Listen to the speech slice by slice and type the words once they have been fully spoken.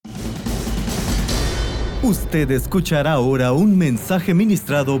Usted escuchará ahora un mensaje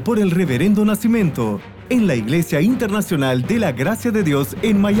ministrado por el Reverendo Nascimento en la Iglesia Internacional de la Gracia de Dios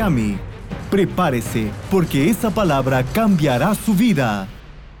en Miami. Prepárese, porque esa palabra cambiará su vida.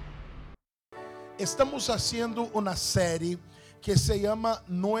 Estamos haciendo una serie que se llama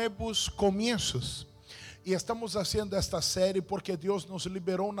Nuevos Comienzos. Y estamos haciendo esta serie porque Dios nos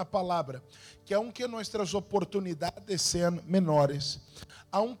liberó una palabra que aunque nuestras oportunidades sean menores,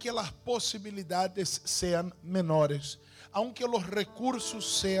 aunque las posibilidades sean menores, aunque los recursos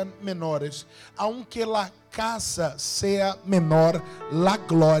sean menores, aunque la casa sea menor, la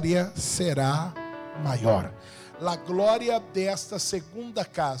gloria será mayor. La gloria de esta segunda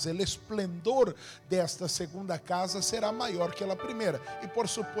casa, el esplendor de esta segunda casa será mayor que la primera. Y por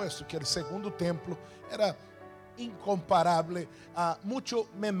supuesto que el segundo templo era incomparable, mucho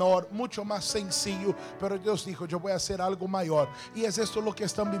menor, mucho más sencillo, pero Dios dijo: yo voy a hacer algo mayor. Y es esto lo que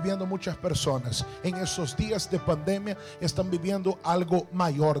están viviendo muchas personas en esos días de pandemia. Están viviendo algo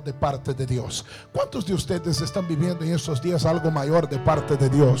mayor de parte de Dios. ¿Cuántos de ustedes están viviendo en esos días algo mayor de parte de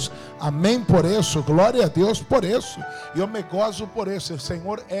Dios? Amén por eso, gloria a Dios por eso. Yo me gozo por eso, el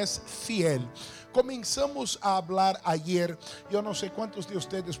Señor es fiel. Comenzamos a hablar ayer. Yo no sé cuántos de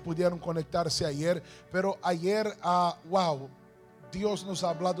ustedes pudieron conectarse ayer, pero ayer, wow, Dios nos ha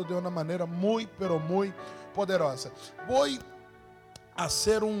hablado de una manera muy, pero muy poderosa. Voy a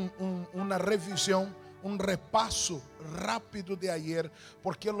hacer una revisión, un repaso rápido de ayer,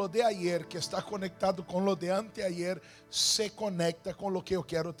 porque lo de ayer que está conectado con lo de anteayer se conecta con lo que yo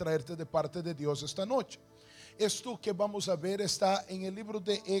quiero traerte de parte de Dios esta noche. Esto que vamos a ver está en el libro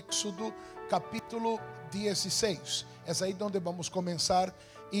de Éxodo, capítulo 16. Es ahí donde vamos a comenzar.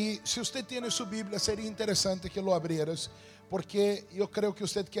 Y si usted tiene su Biblia, sería interesante que lo abrieras, porque yo creo que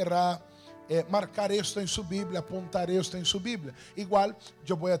usted querrá marcar esto en su Biblia, apuntar esto en su Biblia. Igual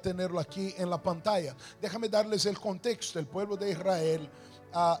yo voy a tenerlo aquí en la pantalla. Déjame darles el contexto. El pueblo de Israel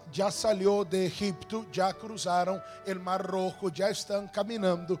ya salió de Egipto, ya cruzaron el Mar Rojo, ya están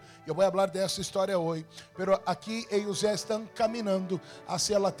caminando. Yo voy a hablar de esa historia hoy, pero aquí ellos ya están caminando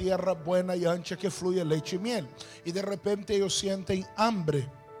hacia la tierra buena y ancha que fluye leche y miel. Y de repente ellos sienten hambre.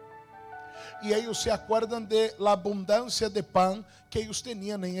 Y ellos se acuerdan de la abundancia de pan que ellos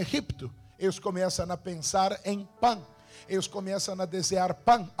tenían en Egipto. Ellos comienzan a pensar en pan. Ellos comienzan a desear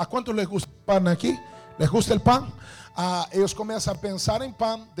pan. ¿A cuántos les gusta el pan aquí? ¿Les gusta el pan? Ellos comienzan a pensar en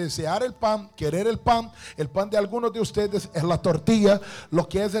pan, desear el pan, querer el pan. El pan de algunos de ustedes es la tortilla. Lo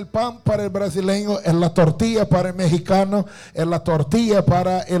que es el pan para el brasileño es la tortilla para el mexicano, es la tortilla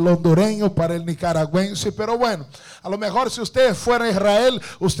para el hondureño, para el nicaragüense. Pero bueno, a lo mejor si usted fuera a Israel,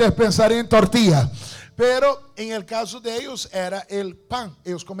 usted pensaría en tortilla. Pero en el caso de ellos era el pan.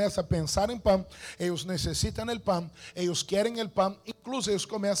 Ellos comienzan a pensar en pan. Ellos necesitan el pan. Ellos quieren el pan. Incluso ellos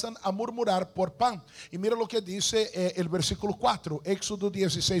comienzan a murmurar por pan. Y mira lo que dice el versículo 4. Éxodo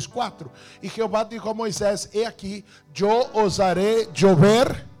 16, 4. Y Jehová dijo a Moisés: he aquí, yo os haré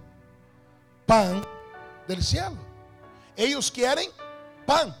llover pan del cielo. Ellos quieren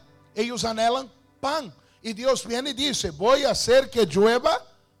pan. Ellos anhelan pan. Y Dios viene y dice: voy a hacer que llueva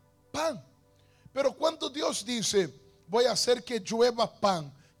pan. Pero cuando Dios dice: voy a hacer que llueva pan,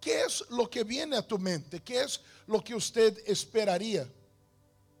 ¿qué es lo que viene a tu mente? ¿Qué es lo que usted esperaría?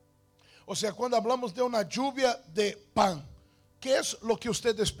 O sea, cuando hablamos de una lluvia de pan, ¿qué es lo que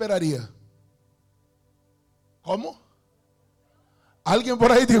usted esperaría? ¿Cómo? Alguien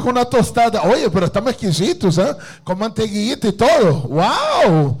por ahí dijo una tostada. Oye, pero estamos exquisitos, ¿eh? Con mantequillita y todo.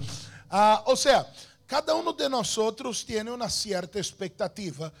 ¡Wow! O sea, cada uno de nosotros tiene una cierta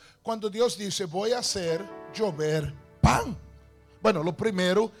expectativa cuando Dios dice: voy a hacer llover pan. Bueno, lo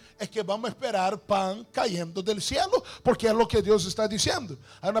primero es que vamos a esperar pan cayendo del cielo, porque es lo que Dios está diciendo.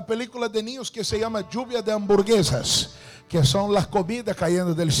 Hay una película de niños que se llama Lluvia de Hamburguesas, que son las comidas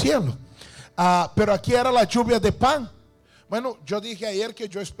cayendo del cielo. Pero aquí era la lluvia de pan. Bueno, yo dije ayer que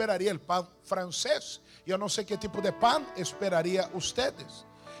yo esperaría el pan francés. Yo no sé qué tipo de pan esperaría ustedes.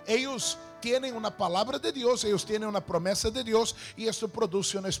 Ellos tienen una palabra de Dios, ellos tienen una promesa de Dios, y esto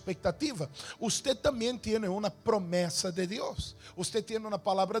produce una expectativa. Usted también tiene una promesa de Dios. Usted tiene una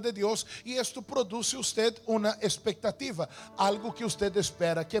palabra de Dios, y esto produce usted una expectativa. Algo que usted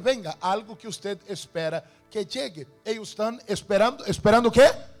espera que venga, algo que usted espera que llegue. Ellos están esperando. ¿Esperando qué?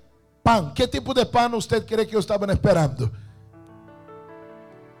 Pan. ¿Qué tipo de pan usted cree que ellos estaban esperando?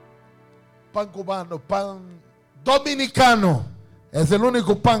 Pan cubano, pan dominicano. Es el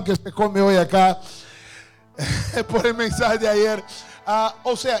único pan que se come hoy acá por el mensaje de ayer.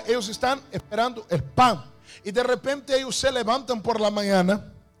 O sea, ellos están esperando el pan. Y de repente ellos se levantan por la mañana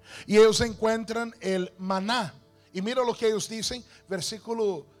y ellos encuentran el maná. Y mira lo que ellos dicen,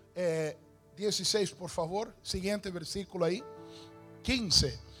 versículo 16, por favor. Siguiente versículo ahí.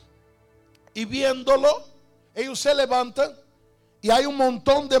 15. Y viéndolo, ellos se levantan y hay un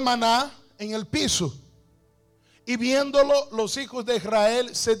montón de maná en el piso. Y viéndolo, los hijos de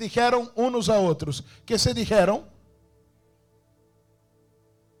Israel se dijeron unos a otros. ¿Qué se dijeron?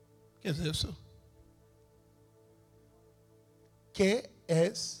 ¿Qué es eso? ¿Qué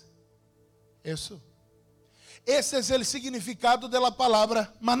es eso? Ese es el significado de la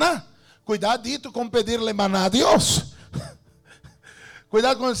palabra maná. Cuidadito con pedirle maná a Dios.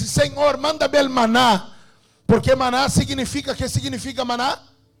 Cuidado con decir, Señor, mándame el maná. Porque maná significa, ¿qué significa maná?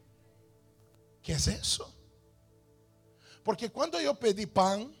 ¿Qué es eso? Porque cuando yo pedí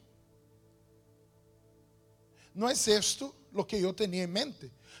pan, no es esto lo que yo tenía en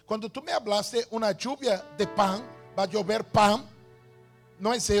mente. Cuando tú me hablaste una lluvia de pan, va a llover pan,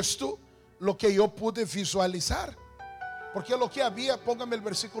 no es esto lo que yo pude visualizar. Porque lo que había, póngame el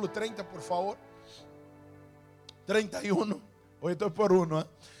versículo 30 por favor. 31, hoy estoy por uno.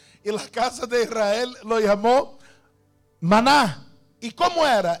 Y la casa de Israel lo llamó maná. ¿Y cómo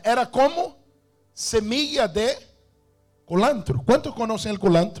era? Era como semilla de culantro. ¿Cuántos conocen el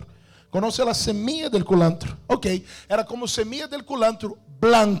culantro? ¿Conoce la semilla del culantro? Ok, era como semilla del culantro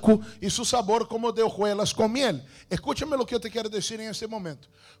blanco y su sabor como de hojuelas con miel. Escúchame lo que yo te quiero decir en este momento.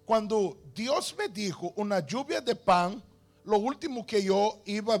 Cuando Dios me dijo una lluvia de pan, lo último que yo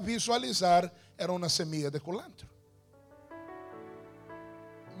iba a visualizar era una semilla de culantro.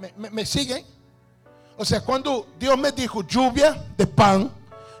 ¿Me siguen? O sea, cuando Dios me dijo lluvia de pan,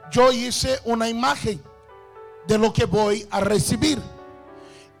 yo hice una imagen de lo que voy a recibir.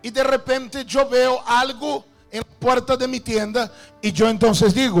 Y de repente yo veo algo en la puerta de mi tienda y yo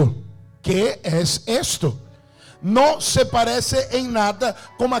entonces digo, ¿qué es esto? No se parece en nada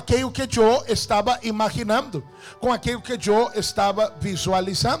con aquello que yo estaba imaginando, con aquello que yo estaba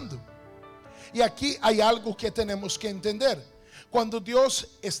visualizando. Y aquí hay algo que tenemos que entender. Cuando Dios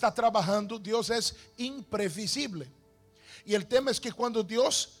está trabajando, Dios es imprevisible. Y el tema es que cuando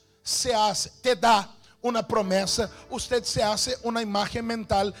Dios te da una promesa, usted se hace una imagen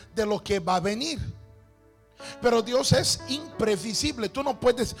mental de lo que va a venir. Pero Dios es imprevisible. Tú no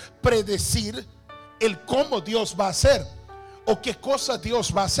puedes predecir el cómo Dios va a hacer o qué cosa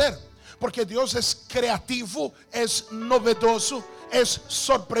Dios va a hacer, porque Dios es creativo, es novedoso, es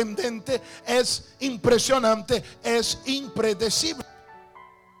sorprendente, es impresionante, es impredecible.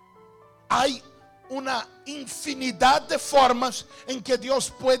 Hay una infinidad de formas en que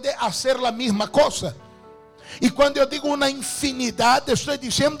Dios puede hacer la misma cosa. Y cuando yo digo una infinidad, estoy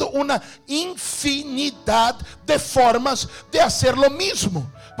diciendo una infinidad de formas de hacer lo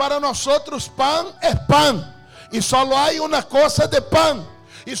mismo. Para nosotros pan es pan, y solo hay una cosa de pan,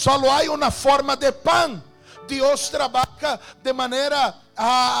 y solo hay una forma de pan. Dios trabaja de manera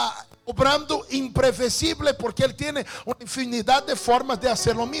obrando imprevisible, porque Él tiene una infinidad de formas de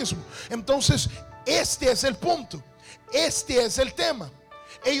hacer lo mismo. Entonces, este es el punto, este es el tema.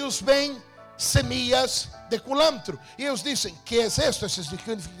 Ellos ven semillas de culantro y ellos dicen, ¿qué es esto? Ese es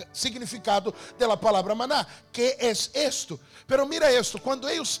el significado de la palabra maná. ¿Qué es esto? Pero mira esto, cuando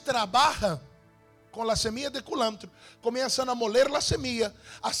ellos trabajan con la semilla de culantro, comienzan a moler la semilla,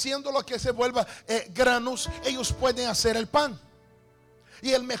 haciéndolo que se vuelva granos. Ellos pueden hacer el pan,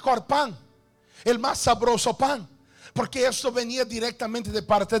 y el mejor pan, el más sabroso pan, porque esto venía directamente de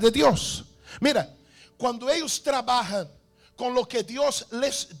parte de Dios. Mira, cuando ellos trabajan con lo que Dios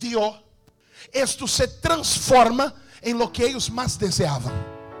les dio, esto se transforma en lo que ellos más deseaban.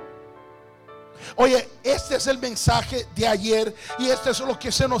 Oye, este es el mensaje de ayer, y este es lo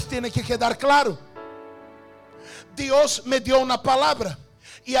que se nos tiene que quedar claro. Dios me dio una palabra,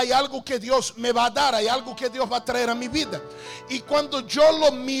 y hay algo que Dios me va a dar, hay algo que Dios va a traer a mi vida. Y cuando yo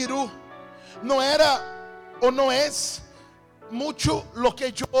lo miro, no era o no es mucho lo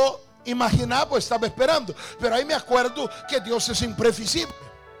que yo imaginaba o estaba esperando. Pero ahí me acuerdo que Dios es imprevisible.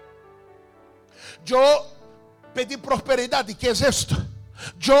 Yo pedí prosperidad, ¿y qué es esto?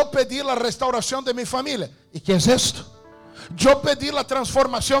 Yo pedí la restauración de mi familia, ¿y qué es esto? Yo pedí la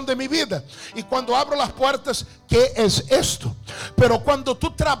transformación de mi vida, y cuando abro las puertas, ¿qué es esto? Pero cuando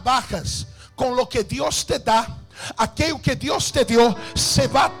tú trabajas con lo que Dios te da, aquello que Dios te dio se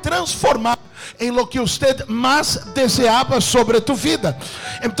va a transformar en lo que usted más deseaba sobre tu vida.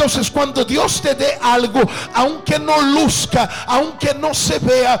 Entonces, cuando Dios te dé algo, aunque no luzca, aunque no se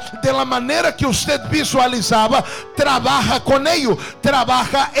vea de la manera que usted visualizaba, trabaja con ello,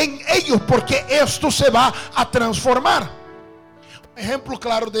 trabaja en ello, porque esto se va a transformar. Ejemplo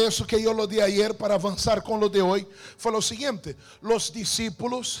claro de eso que yo lo di ayer para avanzar con lo de hoy fue lo siguiente. Los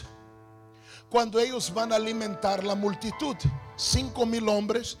discípulos, cuando ellos van a alimentar la multitud, 5,000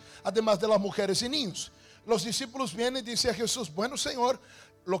 hombres, además de las mujeres y niños. Los discípulos vienen y dicen a Jesús: bueno, Señor,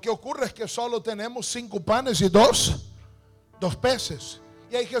 lo que ocurre es que solo tenemos 5 panes y 2 peces.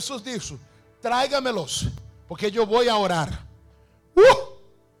 Y ahí Jesús dijo: tráigamelos, porque yo voy a orar.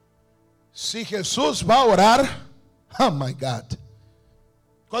 Si Jesús va a orar, oh my God.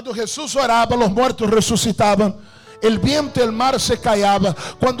 Cuando Jesús oraba, los muertos resucitaban, el viento y el mar se callaban.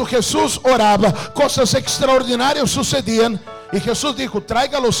 Cuando Jesús oraba, cosas extraordinarias sucedían. Y Jesús dijo: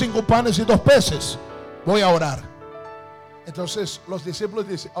 traiga los 5 panes y 2 peces, voy a orar. Entonces los discípulos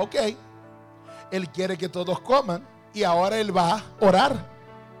dicen: ok, Él quiere que todos coman y ahora Él va a orar.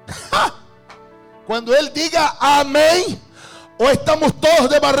 Cuando Él diga amén, o estamos todos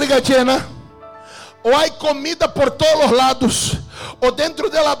de barriga llena, o hay comida por todos los lados, o dentro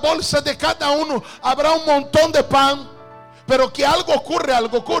de la bolsa de cada uno habrá un montón de pan, pero que algo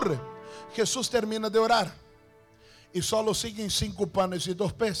ocurre. Jesús termina de orar y solo siguen 5 panes y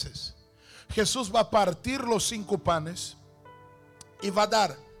 2 peces. Jesús va a partir los 5 panes y va a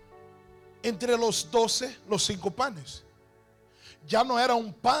dar entre los 12 los 5 panes. Ya no era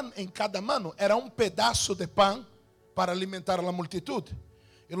un pan en cada mano, era un pedazo de pan para alimentar a la multitud.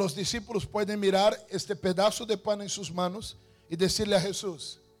 Y los discípulos pueden mirar este pedazo de pan en sus manos y decirle a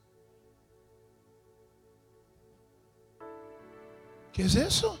Jesús: ¿qué es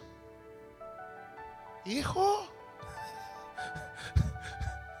eso, hijo?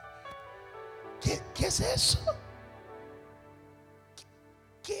 ¿Qué es eso?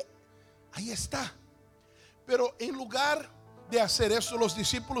 ¿Qué? Ahí está. Pero en lugar de hacer eso, los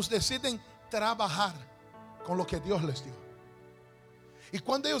discípulos deciden trabajar con lo que Dios les dio. Y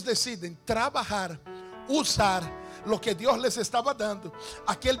cuando ellos deciden trabajar, usar lo que Dios les estaba dando,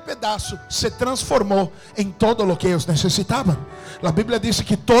 aquel pedazo se transformó en todo lo que ellos necesitaban. La Biblia dice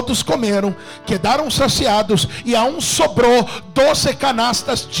que todos comieron, quedaron saciados y aún sobró 12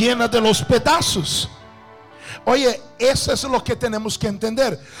 canastas llenas de los pedazos. Oye, eso es lo que tenemos que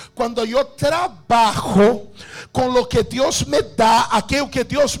entender. Cuando yo trabajo con lo que Dios me da, aquello que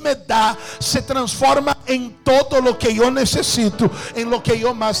Dios me da se transforma en todo lo que yo necesito, en lo que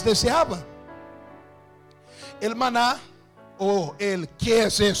yo más deseaba. El maná, o el ¿qué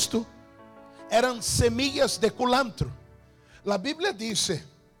es esto?, eran semillas de culantro. La Biblia dice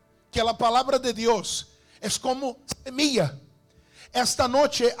que la palabra de Dios es como semilla. Esta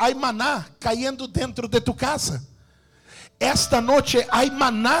noche hay maná cayendo dentro de tu casa. Esta noche hay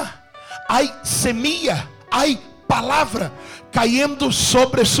maná, hay semilla, hay palabra cayendo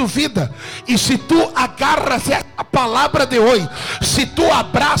sobre su vida. Y si tú agarras esta palabra de hoy, si tú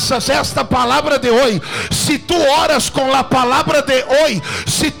abrazas esta palabra de hoy, si tú oras con la palabra de hoy,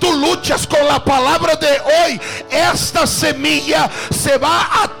 si tú luchas con la palabra de hoy, esta semilla se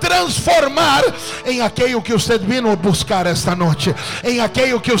va a transformar en aquello que usted vino a buscar esta noche, en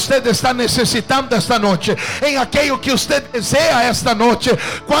aquello que usted está necesitando esta noche, en aquello que usted desea esta noche.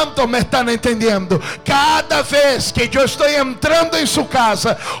 ¿Cuántos me están entendiendo? Cada vez que yo estoy entrando en su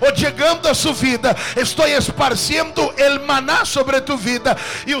casa o llegando a su vida, estoy esparciendo el maná sobre tu vida.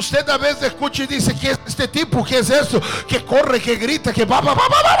 Y usted a veces escucha y dice: ¿qué es este tipo? ¿Qué es esto? Que corre, que grita, que va,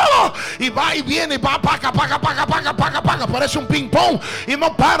 y va y viene, y va, paga, parece un ping pong y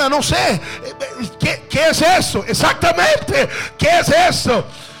no para, no sé. ¿Qué es eso? Exactamente, ¿qué es eso?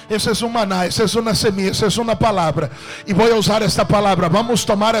 Ese es un maná, esa es una semilla, esa es una palabra. Y voy a usar esta palabra. Vamos a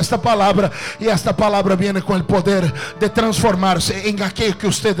tomar esta palabra. Y esta palabra viene con el poder de transformarse en aquello que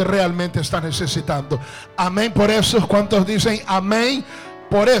usted realmente está necesitando. Amén por eso. ¿Cuántos dicen amén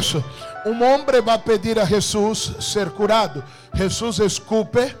por eso? Un hombre va a pedir a Jesús ser curado. Jesús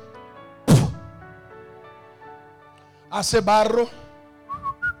escupe, hace barro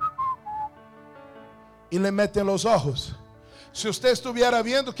y le mete en los ojos. Si usted estuviera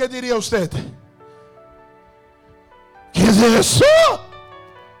viendo, ¿qué diría usted? ¿Qué es eso?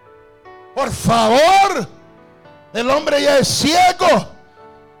 Por favor, el hombre ya es ciego,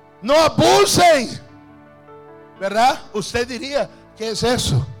 no abusen, ¿verdad? Usted diría: ¿qué es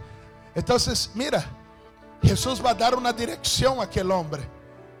eso? Entonces, mira, Jesús va a dar una dirección a aquel hombre.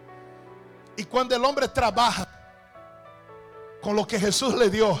 Y cuando el hombre trabaja con lo que Jesús le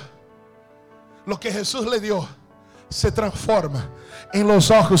dio, se transforma en los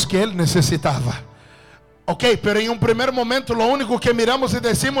ojos que él necesitaba. Ok, pero en un primer momento lo único que miramos y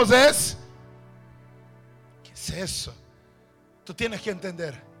decimos es: ¿qué es eso? Tú tienes que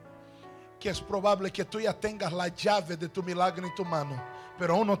entender que es probable que tú ya tengas la llave de tu milagro en tu mano,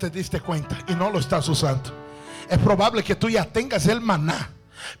 pero aún no te diste cuenta y no lo estás usando. Es probable que tú ya tengas el maná,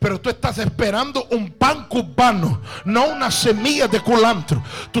 Pero tú estás esperando un pan cubano, no una semilla de culantro.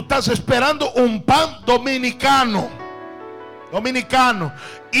 Tú estás esperando un pan dominicano,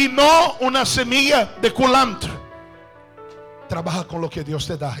 y no una semilla de culantro. Trabaja con lo que Dios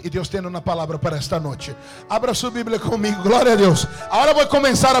te da. Y Dios tiene una palabra para esta noche. Abra su Biblia conmigo, gloria a Dios. Ahora voy a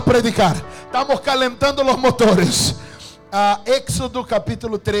comenzar a predicar. Estamos calentando los motores. Éxodo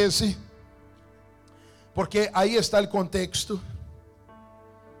capítulo 13, porque ahí está el contexto.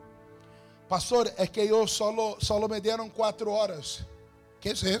 Pastor, es que yo solo me dieron 4 horas.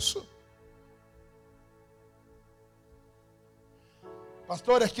 ¿Qué es eso?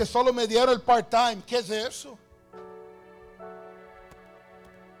 Pastor, es que solo me dieron el part-time. ¿Qué es eso?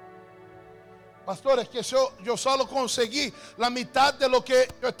 Pastor, es que yo solo conseguí la mitad de lo que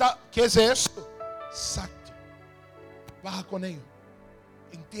yo estaba. ¿Qué es eso? Exacto. Baja con ello.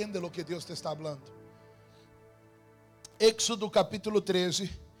 Entiende lo que Dios te está hablando. Éxodo capítulo 13.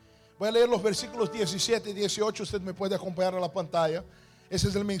 Voy a leer los versículos 17 y 18. Usted me puede acompañar a la pantalla. Ese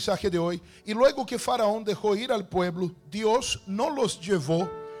es el mensaje de hoy. Y luego que Faraón dejó ir al pueblo, Dios no los llevó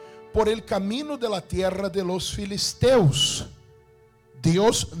por el camino de la tierra de los filisteos.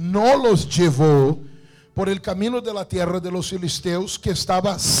 Dios no los llevó por el camino de la tierra de los filisteos que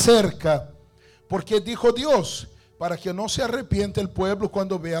estaba cerca, porque dijo Dios, para que no se arrepiente el pueblo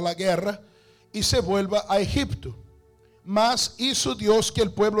cuando vea la guerra y se vuelva a Egipto. Mas hizo Dios que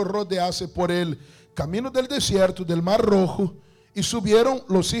el pueblo rodease por el camino del desierto del Mar Rojo, y subieron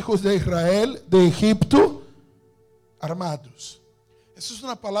los hijos de Israel de Egipto armados. Esa es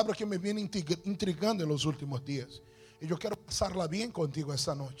una palabra que me viene intrigando en los últimos días. Y yo quiero pasarla bien contigo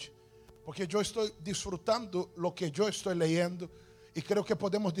esta noche, porque yo estoy disfrutando lo que yo estoy leyendo y creo que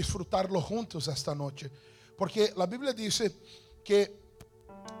podemos disfrutarlo juntos esta noche. Porque la Biblia dice que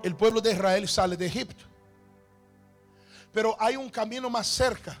el pueblo de Israel sale de Egipto, pero hay un camino más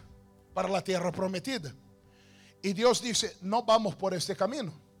cerca para la tierra prometida. Y Dios dice, no vamos por este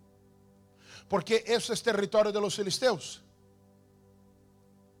camino, porque eso es territorio de los filisteos.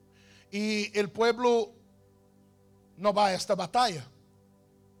 Y el pueblo no va a esta batalla.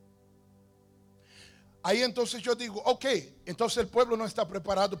 Ahí entonces yo digo, ok, entonces el pueblo no está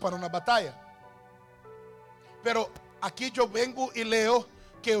preparado para una batalla. Pero aquí yo vengo y leo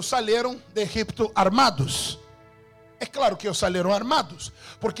que ellos salieron de Egipto armados. Es claro que ellos salieron armados,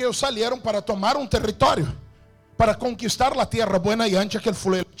 porque ellos salieron para tomar un territorio, para conquistar la tierra buena y ancha que el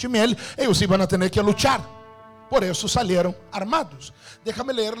fluye leche y miel. Ellos iban a tener que luchar. Por eso salieron armados.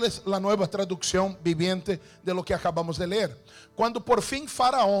 Déjame leerles la nueva traducción viviente de lo que acabamos de leer. Cuando por fin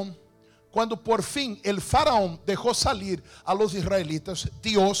el faraón dejó salir a los israelitas,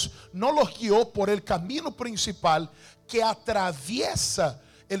 Dios no los guió por el camino principal que atraviesa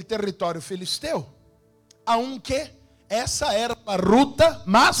el territorio filisteo, aunque esa era la ruta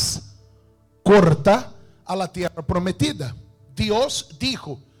más corta a la tierra prometida. Dios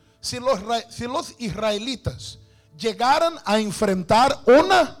dijo, si los israelitas llegaran a enfrentar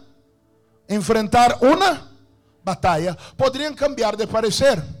una batalla, podrían cambiar de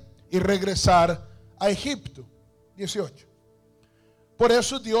parecer y regresar a Egipto. 18. Por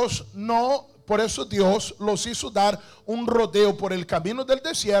eso Dios los hizo dar un rodeo por el camino del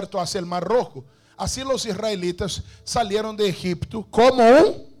desierto hacia el Mar Rojo. Así los israelitas salieron de Egipto como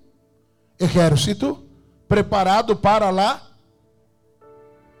un ejército preparado para la...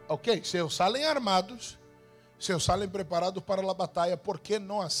 Ok, si ellos salen armados, si ellos salen preparados para la batalla, ¿por qué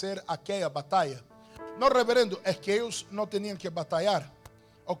no hacer aquella batalla? No, reverendo, es que ellos no tenían que batallar.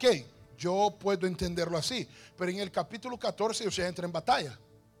 Ok, yo puedo entenderlo así, pero en el capítulo 14 ellos ya entran en batalla.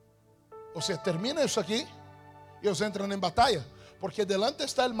 O sea, termina eso aquí y ellos entran en batalla, porque delante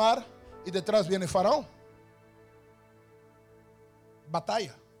está el mar y detrás viene Faraón.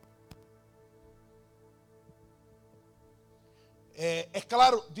 Batalla. Es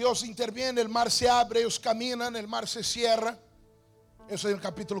claro, Dios interviene, el mar se abre, ellos caminan, el mar se cierra. Eso es el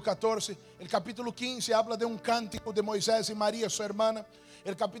capítulo 14. El capítulo 15 habla de un cántico de Moisés y María, su hermana.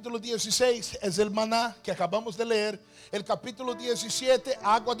 El capítulo 16 es el maná que acabamos de leer. El capítulo 17,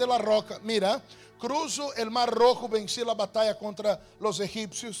 agua de la roca. Mira, cruzo el Mar Rojo, vencí la batalla contra los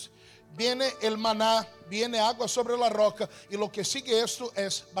egipcios. Viene el maná, viene agua sobre la roca. Y lo que sigue esto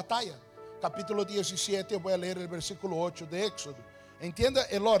es batalla. Capítulo 17, voy a leer el versículo 8 de Éxodo. Entienda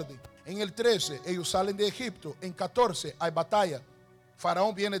el orden. En el 13, ellos salen de Egipto. En 14, hay batalla.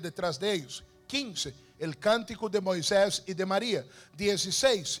 Faraón viene detrás de ellos. 15, el cántico de Moisés y de María.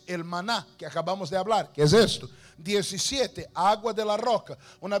 16, el maná que acabamos de hablar. ¿Qué es esto? 17, agua de la roca.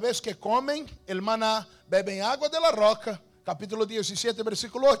 Una vez que comen el maná, beben agua de la roca, capítulo 17,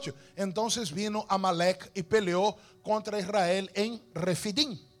 versículo 8. Entonces vino Amalek y peleó contra Israel en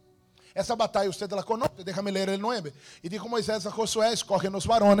Refidim. Essa batalha usted la conoce, déjame leer el 9. Y dijo Moisés a Josué: escoge los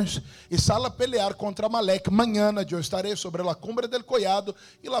varones y sal a pelear contra Amalek. Mañana yo estaré sobre la cumbre del collado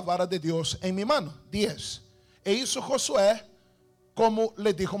y la vara de Dios en mi mano. 10. E hizo Josué como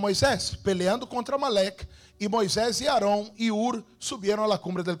le dijo Moisés, peleando contra Amalek. Y Moisés y Aarón y Ur subieron a la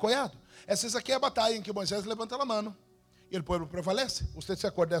cumbre del collado. Essa es aquí a batalha en que Moisés levanta la mano y el pueblo prevalece. Usted se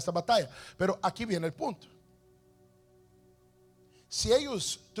acuerda de esta batalla. Pero aquí viene el punto. Si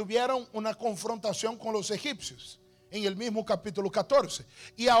ellos tuvieron una confrontación con los egipcios en el mismo capítulo 14,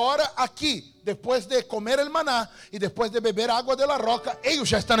 y ahora aquí, después de comer el maná y después de beber agua de la roca, ellos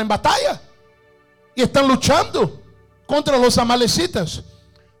ya están en batalla y están luchando contra los amalecitas,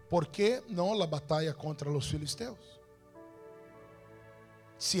 ¿por qué no la batalla contra los filisteos?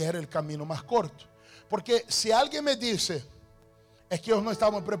 Si era el camino más corto. Porque si alguien me dice, es que ellos no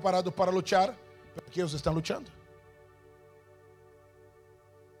estaban preparados para luchar, pero que ellos están luchando.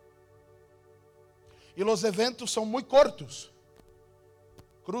 Y los eventos son muy cortos.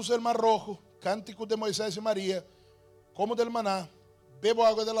 Cruzo el Mar Rojo, cántico de Moisés y María, como del maná, bebo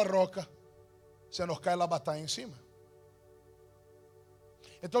agua de la roca, se nos cae la batalla encima.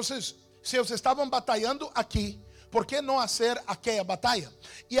 Entonces, si ellos estaban batallando aquí, ¿por qué no hacer aquella batalla?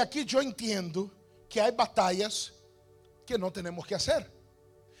 Y aquí yo entiendo que hay batallas que no tenemos que hacer.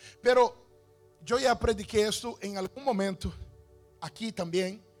 Pero yo ya prediqué esto en algún momento, aquí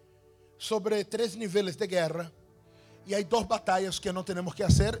también, sobre 3 niveles de guerra. Y hay 2 batallas que no tenemos que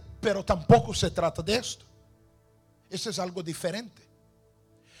hacer, pero tampoco se trata de esto. Eso es algo diferente.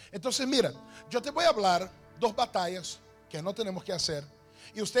 Entonces mira, yo te voy a hablar 2 batallas que no tenemos que hacer.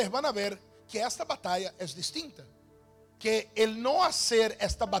 Y ustedes van a ver que esta batalla es distinta. Que el no hacer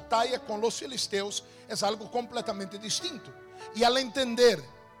esta batalla con los filisteos es algo completamente distinto. Y al entender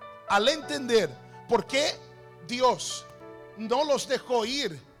por qué Dios no los dejó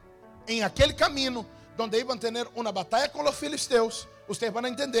ir en aquel camino donde iban a tener una batalla con los filisteos, ustedes van a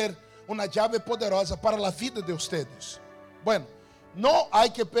entender una llave poderosa para la vida de ustedes. Bueno, no hay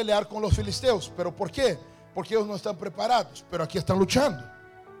que pelear con los filisteos, pero ¿por qué? Porque ellos no están preparados, pero aquí están luchando.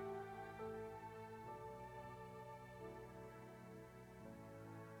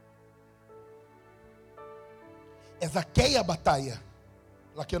 Es aquella batalla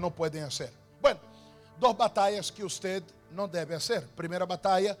la que no pueden hacer. Bueno, 2 batallas que usted no debe hacer. Primera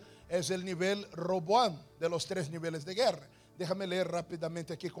batalla es el nivel Roboam de los 3 niveles de guerra. Déjame leer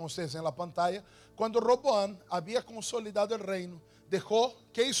rápidamente aquí con ustedes en la pantalla. Cuando Roboam había consolidado el reino, dejó,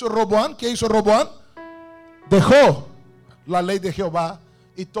 ¿qué hizo Roboam? ¿Qué hizo Roboam? Dejó la ley de Jehová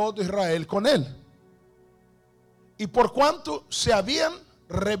y todo Israel con él. Y por cuanto se habían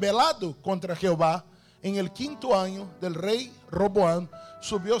rebelado contra Jehová, en el 5º año del rey Roboam,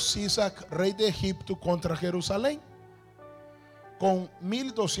 subió Sisac, rey de Egipto, contra Jerusalén, con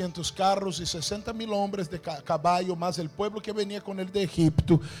 1,200 carros y 60,000 hombres de caballo, más el pueblo que venía con él de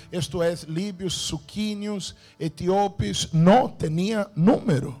Egipto, esto es, libios, suquinios, etíopes, no tenía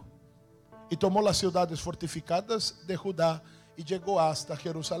número. Y tomó las ciudades fortificadas de Judá y llegó hasta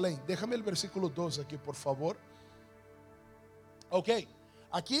Jerusalén. Déjame el versículo 2 aquí, por favor. Ok,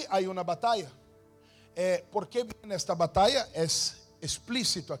 aquí hay una batalla. ¿Por qué viene esta batalla? Es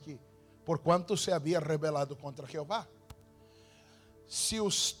explícito aquí. Por cuanto se había rebelado contra Jehová. Si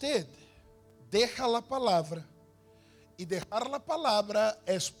usted deja la palabra, y dejar la palabra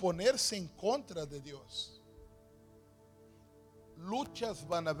es ponerse en contra de Dios, luchas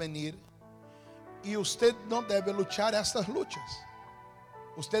van a venir y usted no debe luchar estas luchas.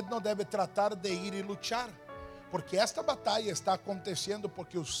 Usted no debe tratar de ir y luchar, porque esta batalla está aconteciendo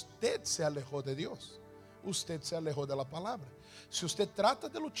porque usted se alejó de Dios. Usted se alejó de la palabra. Si usted trata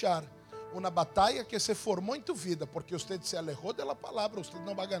de luchar una batalla que se formó en tu vida porque usted se alejó de la palabra, usted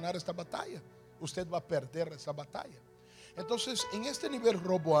no va a ganar esta batalla. Usted va a perder esta batalla. Entonces, en este nivel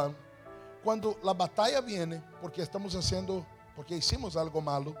Roboam, cuando la batalla viene, porque hicimos algo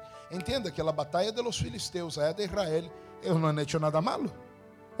malo, entienda que la batalla de los filisteos allá de Israel, ellos no han hecho nada malo.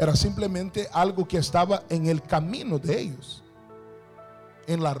 Era simplemente algo que estaba en el camino de ellos,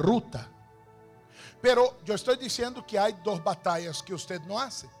 en la ruta. Pero yo estoy diciendo que hay 2 batallas que usted no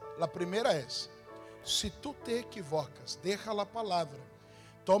hace. La primera es, si tú te equivocas, deja la palabra,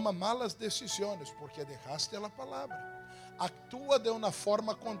 toma malas decisiones porque dejaste la palabra, actúa de una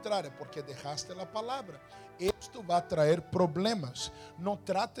forma contraria porque dejaste la palabra, esto va a traer problemas. No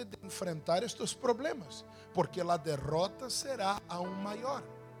trate de enfrentar estos problemas porque la derrota será aún mayor.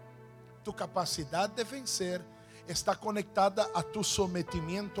 Tu capacidad de vencer está conectada a tu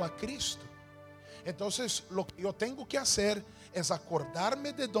sometimiento a Cristo. Entonces lo que yo tengo que hacer es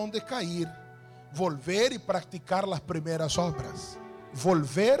acordarme de dónde caer, volver y practicar las primeras obras.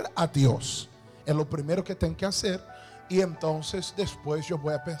 Volver a Dios es lo primero que tengo que hacer. Y entonces después yo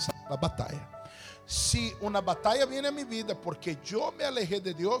voy a pensar en la batalla. Si una batalla viene a mi vida porque yo me alejé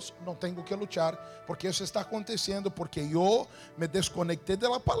de Dios, no tengo que luchar, porque eso está aconteciendo porque yo me desconecté de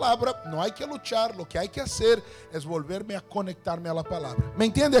la palabra. No hay que luchar, lo que hay que hacer es volverme a conectarme a la palabra. ¿Me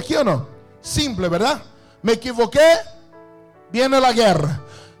entiende aquí o no? Simple, ¿verdad? Me equivoqué, viene la guerra.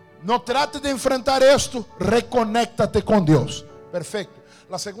 No trate de enfrentar esto, reconéctate con Dios. Perfecto.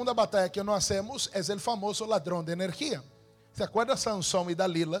 La segunda batalla que no hacemos es el famoso ladrón de energía. ¿Se acuerda Sansón y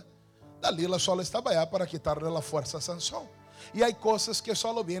Dalila? Dalila solo estaba allá para quitarle la fuerza a Sansón. Y hay cosas que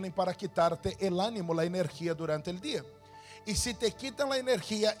solo vienen para quitarte el ánimo, la energía durante el día. Y si te quitan la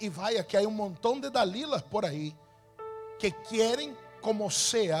energía, y vaya que hay un montón de Dalilas por ahí que quieren como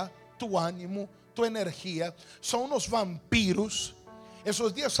sea tu ánimo, tu energía. Son unos vampiros.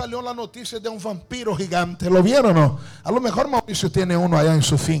 Esos días salió la noticia de un vampiro gigante. ¿Lo vieron o no? A lo mejor Mauricio tiene uno allá en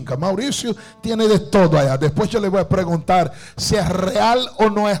su finca. Mauricio tiene de todo allá. Después yo le voy a preguntar si es real o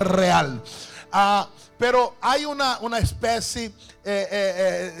no es real. Pero hay una especie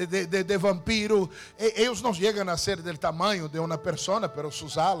de vampiro. Ellos no llegan a ser del tamaño de una persona, pero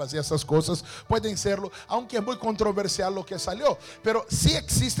sus alas y esas cosas pueden serlo, aunque es muy controversial lo que salió. Pero sí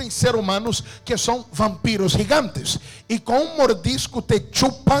existen seres humanos que son vampiros gigantes y con un mordisco te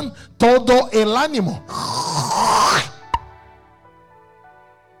chupan todo el ánimo.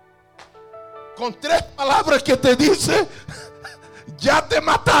 Con 3 palabras que te dice, ya te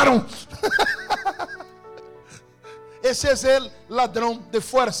mataron. Ese es el ladrón de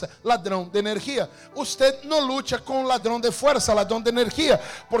fuerza, ladrón de energía. Usted no lucha con ladrón de fuerza, ladrón de energía,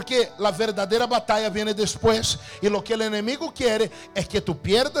 porque la verdadera batalla viene después. Y lo que el enemigo quiere es que tú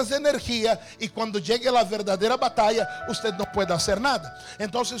pierdas energía, y cuando llegue la verdadera batalla, usted no puede hacer nada.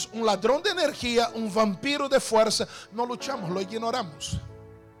 Entonces, un ladrón de energía, un vampiro de fuerza, no luchamos, lo ignoramos.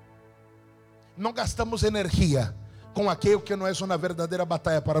 No gastamos energía com aquilo que não é uma verdadeira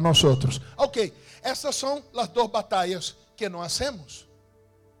batalha para nós outros. Ok, essas são as 2 batalhas que não hacemos.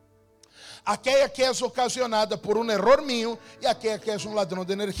 Aquela que é ocasionada por um erro mío e aquela que é um ladrão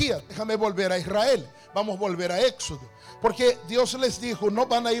de energia. Déjame volver a Israel. Vamos volver a Éxodo. Porque Deus les dijo, no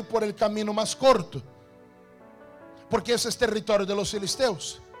van a ir por el camino más corto, porque ese es territorio de los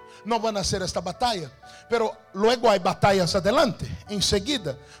filisteos. No van a hacer esta batalla. Pero luego hay batallas adelante,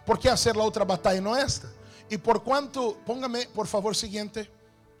 enseguida. ¿Por qué hacer la otra batalla no esta? Y por cuanto, póngame por favor siguiente,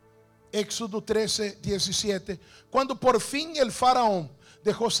 Éxodo 13, 17. Cuando por fin el faraón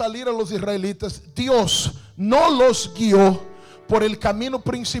dejó salir a los israelitas, Dios no los guió por el camino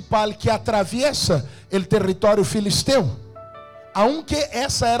principal que atraviesa el territorio filisteo. Aunque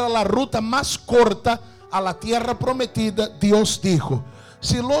esa era la ruta más corta a la tierra prometida, Dios dijo,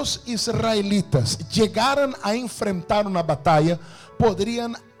 si los israelitas llegaran a enfrentar una batalla,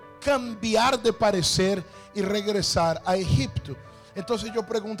 podrían cambiar de parecer y regresar a Egipto. Entonces yo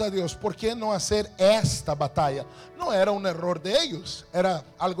pregunto a Dios, ¿por qué no hacer esta batalla? No era un error de ellos, era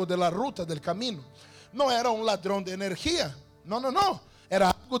algo de la ruta, del camino. No era un ladrón de energía, no.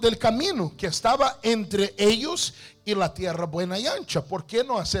 Era algo del camino que estaba entre ellos y la tierra buena y ancha. ¿Por qué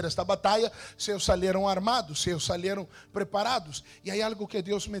no hacer esta batalla si ellos salieron armados, si ellos salieron preparados? Y hay algo que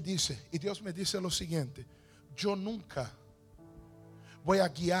Dios me dice, y Dios me dice lo siguiente: yo nunca voy a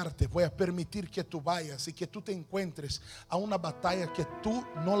guiarte, voy a permitir que tú vayas y que tú te encuentres a una batalla que tú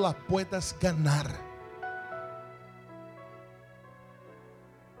no la puedas ganar.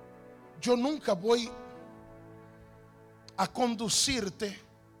 Yo nunca voy a conducirte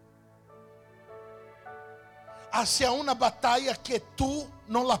hacia una batalla que tú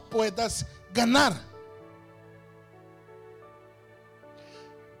no la puedas ganar.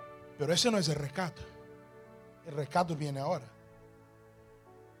 Pero ese no es el recado. El recado viene ahora.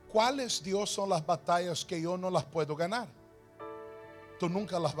 ¿Cuáles, Dios, son las batallas que yo no las puedo ganar? Tú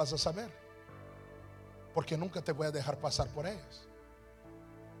nunca las vas a saber, porque nunca te voy a dejar pasar por ellas.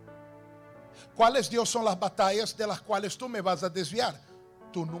 ¿Cuáles, Dios, son las batallas de las cuales tú me vas a desviar?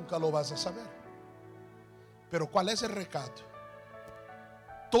 Tú nunca lo vas a saber. Pero ¿cuál es el recado?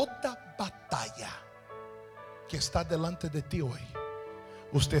 Toda batalla que está delante de ti hoy,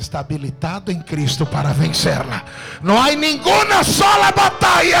 usted está habilitado en Cristo para vencerla. No hay ninguna sola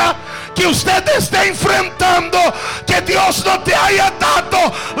batalla que usted esté enfrentando que Dios no te haya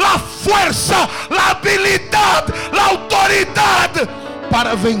dado la fuerza, la habilidad, la autoridad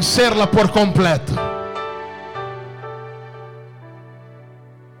para vencerla por completo.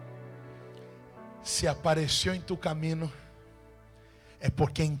 Si apareció en tu camino, es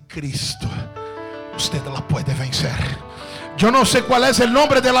porque en Cristo usted la puede vencer. Yo no sé cuál es el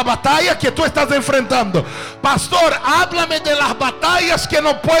nombre de la batalla que tú estás enfrentando. Pastor, háblame de las batallas que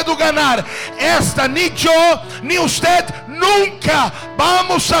no puedo ganar. Esta ni yo ni usted nunca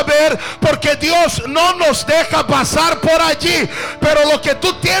vamos a ver, porque Dios no nos deja pasar por allí. Pero lo que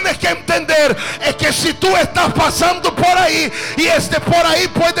tú tienes que entender es que si tú estás pasando por ahí, y por ahí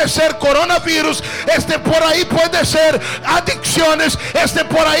puede ser coronavirus, por ahí puede ser adicciones,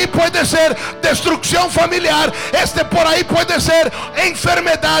 por ahí puede ser destrucción familiar, por ahí puede ser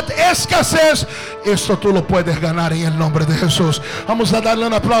enfermedad, escasez. Esto tú lo puedes ganar en el nombre de Jesús. Vamos a darle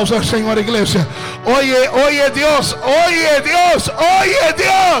un aplauso al Señor, iglesia. Oye Dios, oye Dios, oye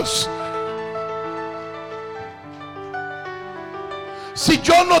Dios. Si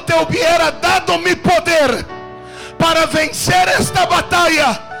yo no te hubiera dado mi poder para vencer esta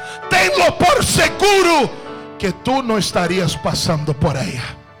batalla, tenlo por seguro que tú no estarías pasando por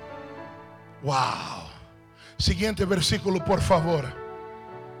ella. Wow. Siguiente versículo, por favor.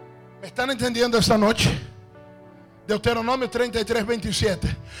 ¿Me están entendiendo esta noche? Deuteronomio 33,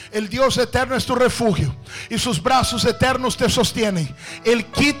 27. El Dios eterno es tu refugio, y sus brazos eternos te sostienen. Él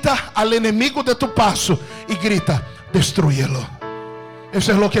quita al enemigo de tu paso y grita: destrúyelo.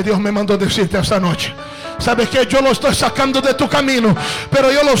 Eso es lo que Dios me mandó decirte esta noche. ¿Sabes qué? Yo lo estoy sacando de tu camino,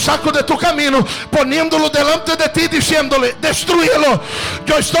 pero yo lo saco de tu camino poniéndolo delante de ti, diciéndole: destrúyelo.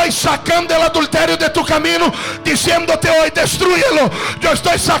 Yo estoy sacando el adulterio de tu camino, diciéndote hoy: destrúyelo. Yo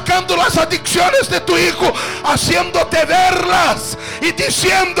estoy sacando las adicciones de tu hijo, haciéndote verlas y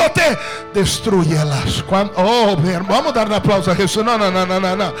diciéndote: destrúyelas. Vamos a dar un aplauso a Jesús. No,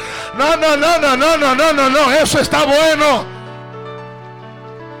 eso está bueno.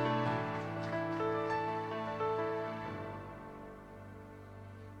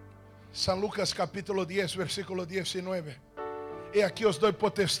 San Lucas capítulo 10, versículo 19. Y aquí os doy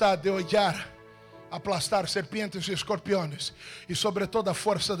potestad de hollar, aplastar serpientes y escorpiones, y sobre toda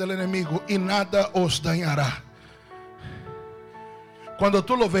fuerza del enemigo, y nada os dañará. Cuando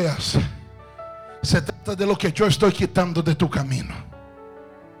tú lo veas, se trata de lo que yo estoy quitando de tu camino.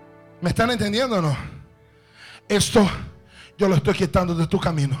 ¿Me están entendiendo o no? Esto yo lo estoy quitando de tu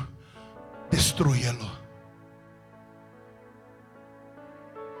camino. Destrúyelo.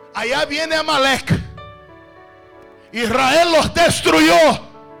 Allá viene Amalek. Israel los destruyó.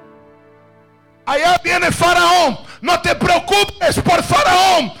 Allá viene Faraón. No te preocupes por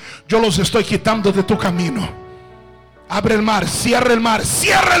Faraón. Yo los estoy quitando de tu camino. Abre el mar, cierra el mar,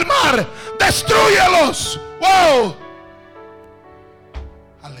 cierra el mar. Destrúyelos. Wow.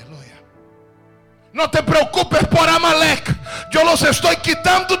 Aleluya. No te preocupes por Amalek. Yo los estoy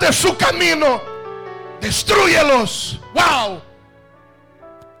quitando de su camino. Destrúyelos. Wow.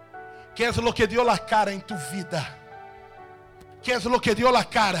 ¿Qué es lo que dio la cara en tu vida? ¿Qué es lo que dio la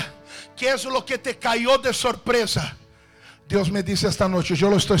cara? ¿Qué es lo que te cayó de sorpresa? Dios me dice esta noche: yo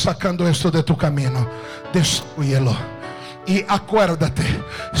lo estoy sacando esto de tu camino. Destrúyelo. Y acuérdate,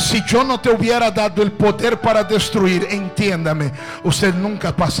 si yo no te hubiera dado el poder para destruir, entiéndame, usted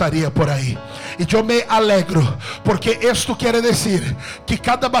nunca pasaría por ahí. Y yo me alegro, porque esto quiere decir que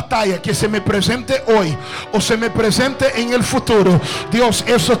cada batalla que se me presente hoy o se me presente en el futuro, Dios,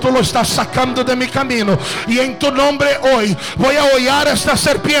 eso tú lo estás sacando de mi camino. Y en tu nombre hoy voy a hollar esta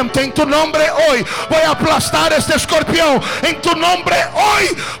serpiente. En tu nombre hoy voy a aplastar este escorpión. En tu nombre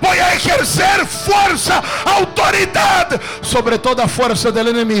hoy voy a ejercer fuerza, autoridad sobre toda fuerza del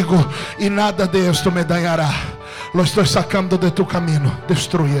enemigo, y nada de esto me dañará. Lo estoy sacando de tu camino.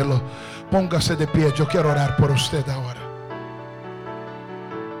 Destrúyelo. Póngase de pie. Yo quiero orar por usted ahora.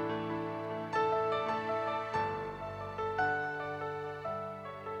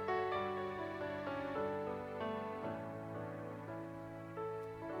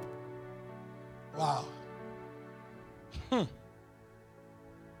 Wow.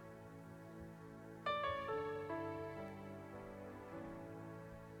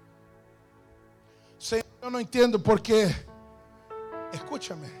 Señor, yo no entiendo por qué.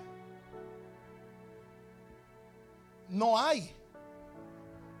 Escúchame. No hay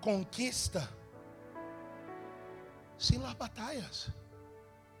conquista sin las batallas.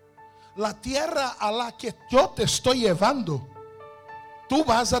 La tierra a la que yo te estoy llevando, tú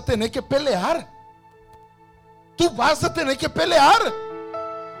vas a tener que pelear. Tú vas a tener que pelear.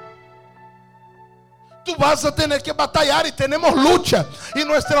 Tú vas a tener que batallar, y tenemos lucha. Y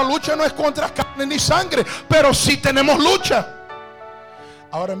nuestra lucha no es contra carne ni sangre, pero sí tenemos lucha.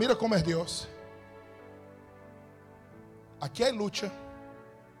 Ahora mira cómo es Dios. Aquí hay lucha.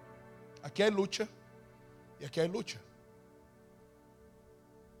 Aquí hay lucha. Y aquí hay lucha.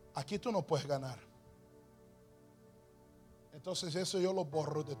 Aquí tú no puedes ganar. Entonces eso yo lo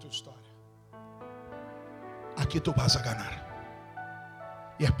borro de tu historia. aquí tú vas a ganar.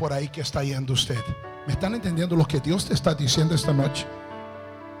 Y es por ahí que está yendo usted. ¿Me están entendiendo lo que Dios te está diciendo esta noche?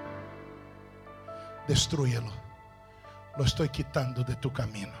 Destrúyelo. Lo estoy quitando de tu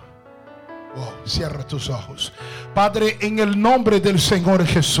camino. Oh, cierra tus ojos. Padre, en el nombre del Señor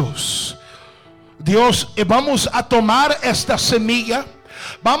Jesús, Dios, vamos a tomar esta semilla.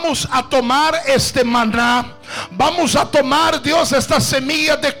 Vamos a tomar este maná. Vamos a tomar, Dios, esta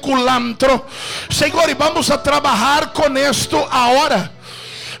semilla de culantro, Señor, y vamos a trabajar con esto ahora.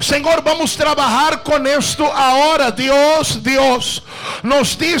 Señor, vamos a trabajar con esto ahora. Dios,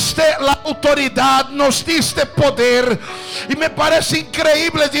 nos diste la autoridad, nos diste poder. Y me parece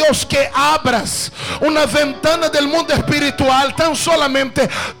increíble, Dios, que abras una ventana del mundo espiritual tan solamente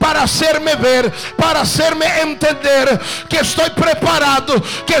para hacerme ver, para hacerme entender que estoy preparado,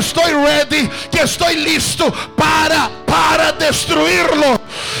 que estoy ready, que estoy listo para destruirlo.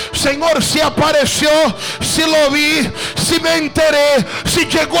 Señor, si apareció, si lo vi, si me enteré, si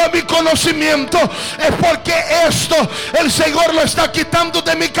llegó a mi conocimiento, es porque esto el Señor lo está quitando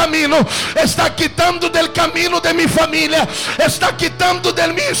de mi camino, está quitando del camino de mi familia, está quitando de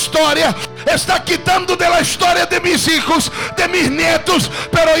mi historia, está quitando de la historia de mis hijos, de mis nietos,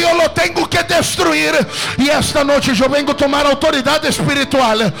 pero yo lo tengo que destruir. Y esta noche yo vengo a tomar autoridad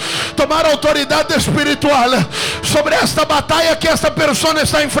espiritual sobre esta batalla que esta persona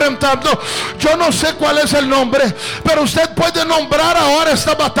está enfrentando. Yo no sé cuál es el nombre, pero usted puede nombrar ahora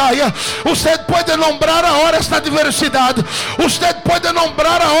esta batalla, usted puede nombrar ahora esta diversidad, usted puede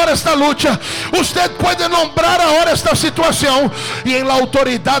nombrar ahora esta lucha, usted puede nombrar ahora esta situación. Y en la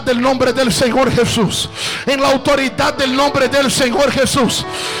autoridad del nombre del Señor Jesús, en la autoridad del nombre del Señor Jesús,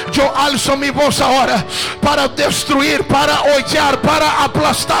 yo alzo mi voz ahora para destruir, para hollar, para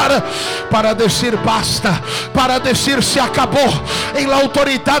aplastar, para decir basta, para decir se acabó. En la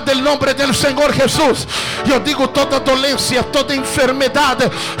autoridad del nombre del Señor Jesús, yo digo toda dolencia, toda enfermedad,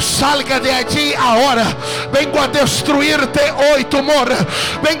 salga de allí ahora. Vengo a destruirte hoy tumor,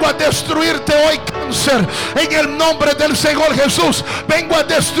 vengo a destruirte hoy cáncer, en el nombre del Señor Jesús. Vengo a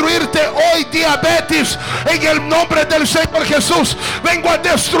destruirte hoy diabetes, en el nombre del Señor Jesús. Vengo a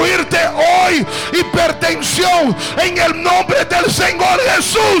destruirte hoy hipertensión, en el nombre del Señor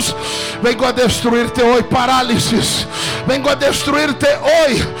Jesús. Vengo a destruirte hoy parálisis, vengo a destruirte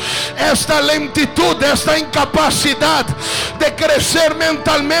hoy esta lentitud, esta incapacidad de crecer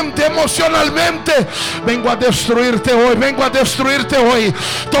mentalmente, emocionalmente. Vengo a destruirte hoy, vengo a destruirte hoy.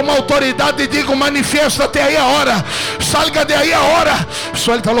 Toma autoridad y digo, manifiéstate ahí ahora, salga de ahí ahora,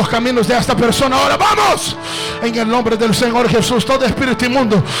 suelta los caminos de esta persona ahora. Vamos, en el nombre del Señor Jesús. Todo espíritu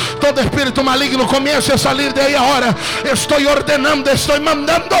inmundo, todo espíritu maligno, comience a salir de ahí ahora. Estoy ordenando, estoy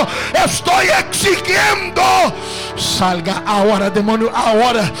mandando, estoy exigiendo, salga ahora, demonio,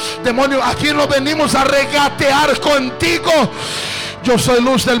 ahora. Demonio, aquí no venimos a regatear contigo. Yo soy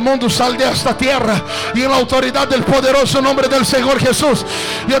luz del mundo, sal de esta tierra. Y en la autoridad del poderoso nombre del Señor Jesús,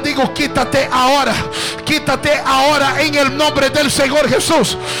 yo digo, quítate ahora en el nombre del Señor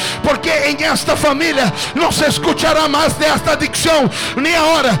Jesús. Porque en esta familia no se escuchará más de esta adicción, ni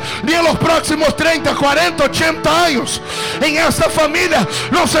ahora, ni en los próximos 30, 40, 80 años. En esta familia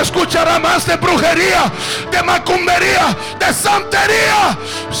no se escuchará más de brujería, de macumbería, de santería.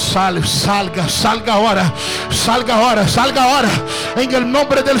 Salga ahora, salga ahora. En el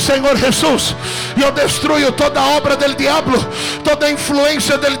nombre del Señor Jesús, yo destruyo toda obra del diablo, toda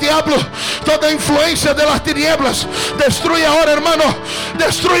influencia del diablo, toda influencia de las tinieblas. Destruye ahora, hermano,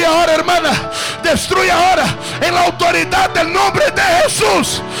 destruye ahora, hermana, destruye ahora en la autoridad del nombre de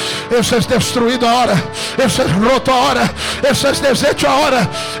Jesús. Eso es destruido ahora, eso es roto ahora, eso es deshecho ahora,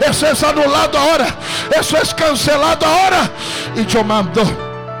 eso es anulado ahora, eso es cancelado ahora. Y yo mando,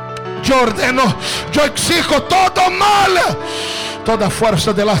 yo ordeno, yo exijo todo mal, toda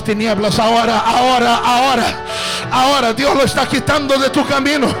fuerza de las tinieblas ahora. Dios lo está quitando de tu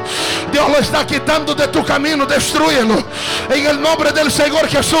camino. Dios lo está quitando de tu camino. Destrúyelo en el nombre del Señor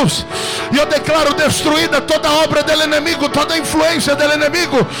Jesús. Yo declaro destruida toda obra del enemigo, toda influencia del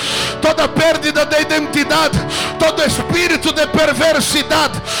enemigo, toda pérdida de identidad, todo espíritu de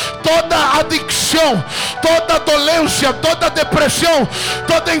perversidad, toda adicción, toda dolencia, toda depresión,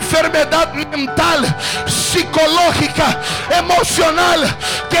 toda enfermedad mental, psicológica, emocional,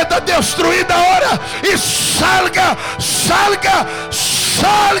 queda destruida ahora. Y salga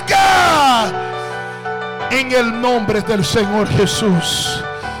en el nombre del Señor Jesús.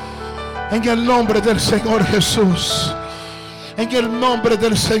 En el nombre del Señor Jesús. En el nombre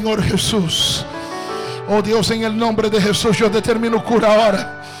del Señor Jesús. Oh Dios, en el nombre de Jesús yo determino cura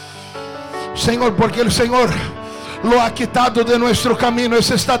ahora, Señor, porque el Señor lo ha quitado de nuestro camino.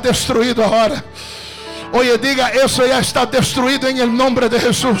 Ese está destruido ahora. Oye, diga, eso ya está destruido en el nombre de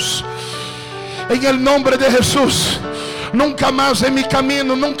Jesús. En el nombre de Jesús. Nunca más en mi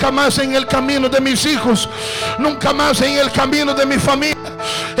camino, nunca más en el camino de mis hijos, nunca más en el camino de mi familia.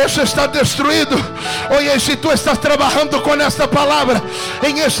 Eso está destruido. Oye, si tú estás trabajando con esta palabra,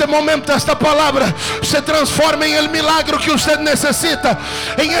 en ese momento esta palabra se transforma en el milagro que usted necesita.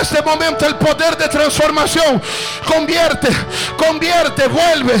 En este momento el poder de transformación convierte,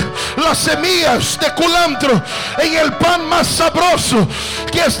 vuelve las semillas de culantro en el pan más sabroso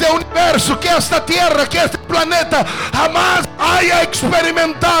que este universo, que esta tierra, que este planeta jamás haya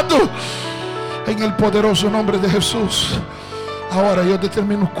experimentado. En el poderoso nombre de Jesús. Ahora yo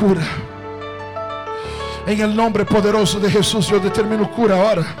determino cura. En el nombre poderoso de Jesús yo determino cura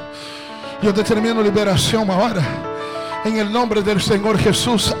ahora. Yo determino liberación ahora. En el nombre del Señor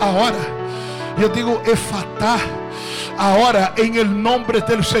Jesús ahora. Yo digo Efatá. Ahora en el nombre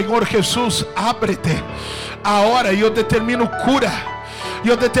del Señor Jesús, ábrete. Ahora yo determino cura.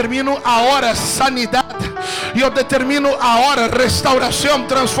 Yo determino ahora sanidad. Yo determino ahora restauración,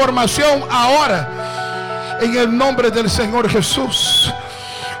 transformación ahora. En el nombre del Señor Jesús,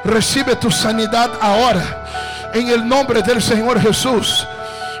 recibe tu sanidad ahora. En el nombre del Señor Jesús.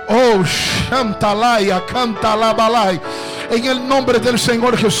 Oh, Shantalaya, Cantalabalay. En el nombre del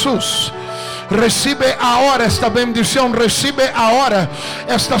Señor Jesús, recibe ahora esta bendición. Recibe ahora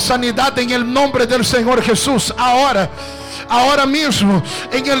esta sanidad en el nombre del Señor Jesús. Ahora mismo,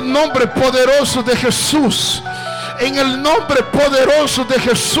 en el nombre poderoso de Jesús. En el nombre poderoso de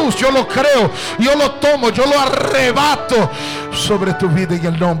Jesús, yo lo creo, yo lo tomo, yo lo arrebato sobre tu vida en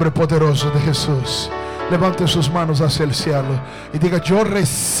el nombre poderoso de Jesús. Levante sus manos hacia el cielo y diga, yo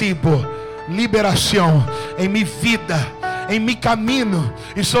recibo liberación en mi vida, en mi camino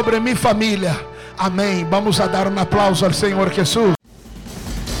y sobre mi familia. Amén. Vamos a dar un aplauso al Señor Jesús.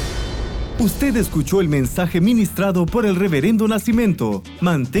 Usted escuchó el mensaje ministrado por el Reverendo Nascimento.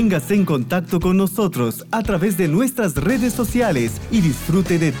 Manténgase en contacto con nosotros a través de nuestras redes sociales y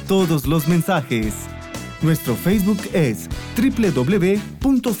disfrute de todos los mensajes. Nuestro Facebook es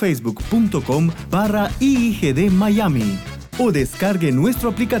www.facebook.com/IIGD Miami o descargue nuestro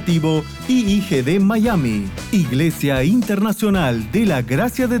aplicativo IIGD Miami, Iglesia Internacional de la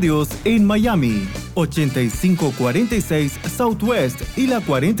Gracia de Dios en Miami, 8546 Southwest y la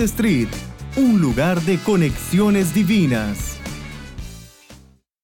 40 Street. Un lugar de conexiones divinas.